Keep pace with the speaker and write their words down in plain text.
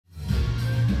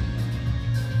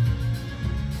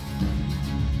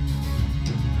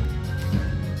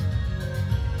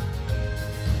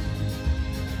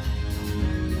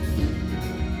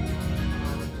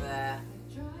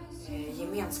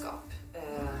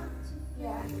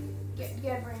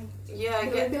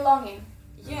belonging.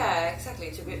 Yeah,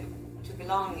 exactly. To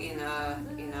belong in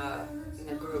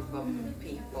a group of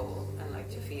people and like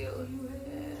to feel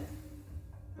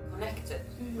connected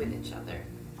with each other.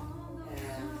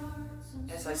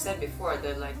 As I said before,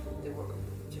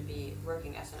 to be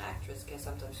working as an actress can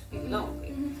sometimes be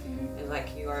lonely, and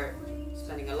like you are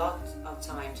spending a lot of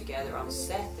time together on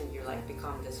set, and you like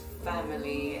become this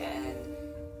family, and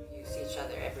you see each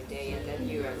other every day, and then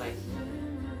you are like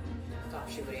stop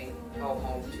shooting, go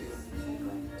home to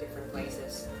different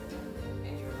places,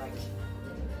 and you're like,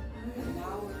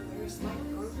 now where's my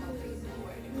group of people?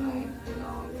 Where do I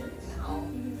belong now?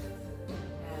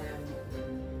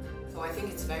 So I think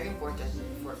it's very important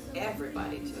for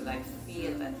everybody to like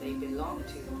feel that they belong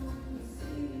to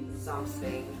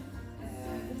something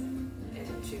and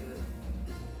to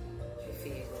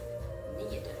feel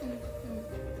needed.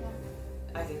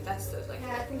 I think that's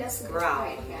the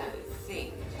ground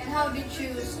thing. And how did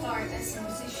you start as a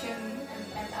musician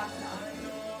and actor?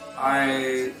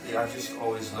 I just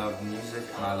always loved music,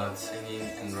 and I loved singing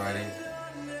and writing.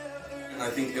 And I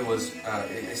think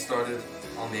it started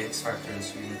on the X Factor in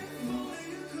Sweden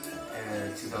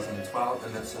in 2012,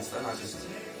 and then since then I just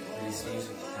released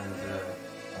music and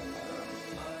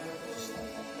just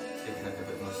taking it a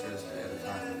bit more seriously at a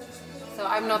time. So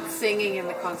I'm not singing in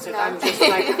the concert, I'm just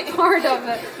like a part of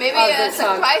it. Maybe a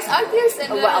surprise artist?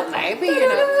 Well, maybe, you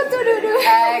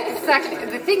know. Exactly.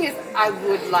 The thing is, I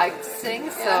would like to sing,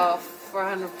 so for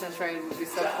 100% sure it would be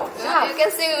so cool. Yeah. You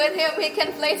can sing with him, he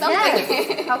can play something.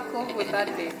 Yes. How cool would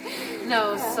that be?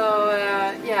 No, so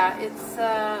it's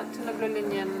Tunna Bla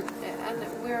Linjen, and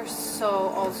we're so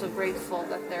also grateful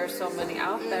that there are so many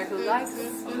out there who like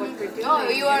what we're doing. Oh,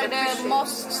 you are the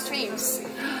most streams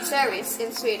series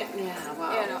in Sweden. Yeah,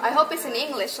 wow. You know, I hope it's in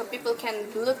English so people can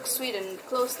look Sweden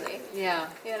closely. Yeah.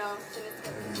 You know.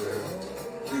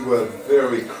 We were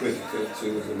very critical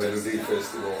to the Melody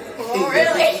Festival. Oh,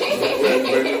 really?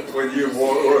 when you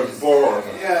were born.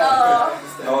 Yeah. Oh.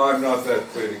 No, I'm not that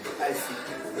critical. I see.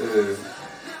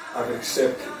 I've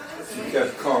accepted. You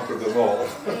can't conquer them all.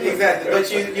 Exactly,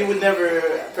 but you would never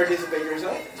participate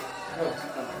yourself?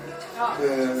 No.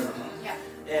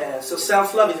 Yeah, so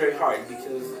self-love is very hard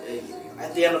because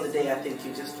at the end of the day I think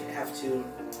you just have to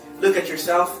look at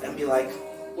yourself and be like,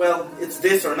 well, it's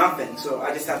this or nothing, so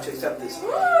I just have to accept this.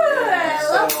 I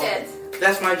loved it.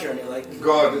 That's my journey. Like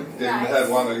God didn't have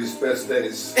one of his best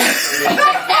days.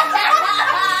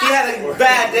 He had a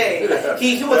bad day.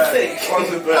 He was sick.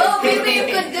 Oh, maybe you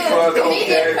could do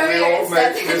comedian career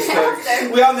instead.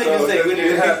 We all make mistakes. We'll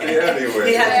be happy anyway.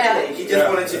 He had a headache. He just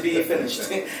wanted to be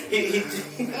finished.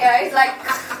 Yeah, he's like,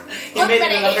 he made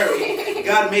it in a hurry.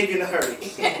 God made you in a hurry.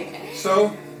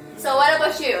 So what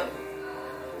about you?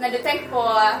 När du tänker på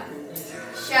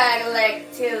kärlek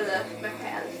till mig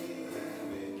själv.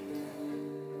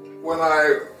 when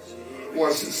I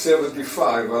was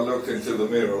 75, I looked into the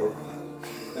mirror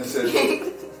and said,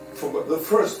 for the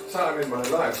first time in my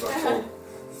life, I thought,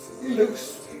 he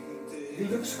looks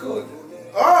good.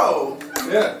 Oh!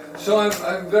 Yeah, so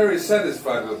I'm very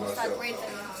satisfied with myself. Not written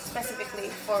specifically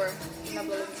for Tunna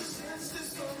Bla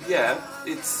Linjen.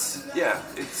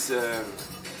 It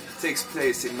takes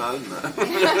place in Malmö.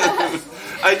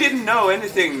 I didn't know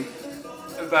anything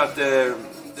about the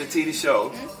TV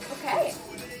show. Okay.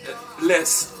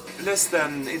 Less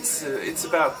than it's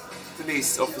about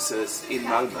police officers in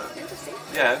Malmö. Interesting.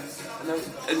 Yeah,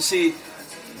 and she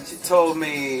told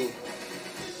me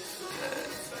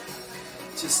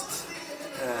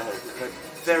like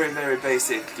very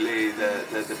basically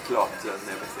the plot and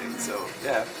everything. So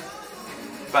yeah,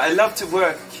 but I love to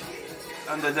work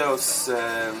under those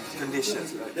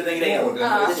conditions. Like. Den där grejen,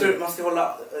 jag tror man ska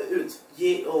hålla ut.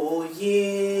 Ge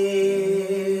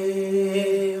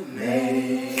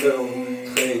mig.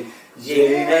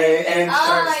 Ge mig en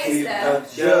chans till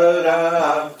att göra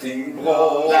allting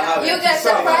bra. You got the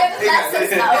private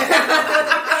lessons now.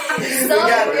 So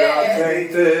good. Jag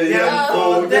tänkte igen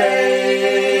på dig.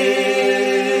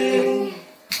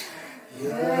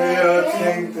 Jag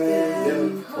tänkte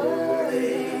igen på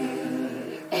dig.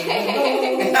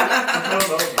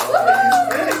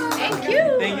 Thank you.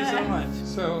 Thank you so much.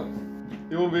 Så,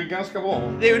 gjorde vi ganska bra.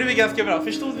 Det gjorde vi ganska bra.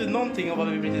 Förstod vi någonting av vad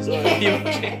vi precis har gjort?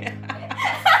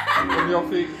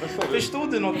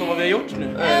 Förstod du något av vad vi har gjort nu?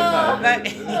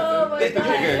 Nej.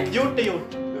 Gjort är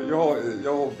gjort. Jag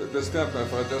har bestämt mig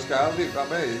för att jag ska aldrig vara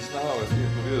med i såna här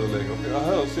intervjuer längre. Jag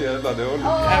hör så jävla dåligt.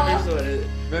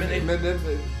 Men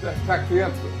tack för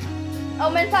hjälpen.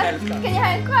 Men tack. Kan jag ha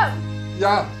en kram?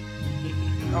 Ja.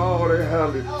 Ja, det är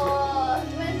härligt.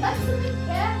 Men Tack så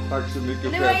mycket. Tack så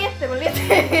mycket Det var själv. jätteroligt.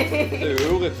 Det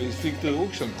är orättvist. Fick du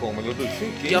också en kram eller du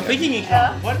fick ingen? Jag fick ingen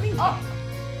kram. Var det min kram?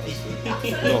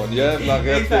 Någon jävla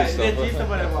rättvisa. Rättvisa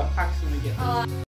var det var. Tack så mycket.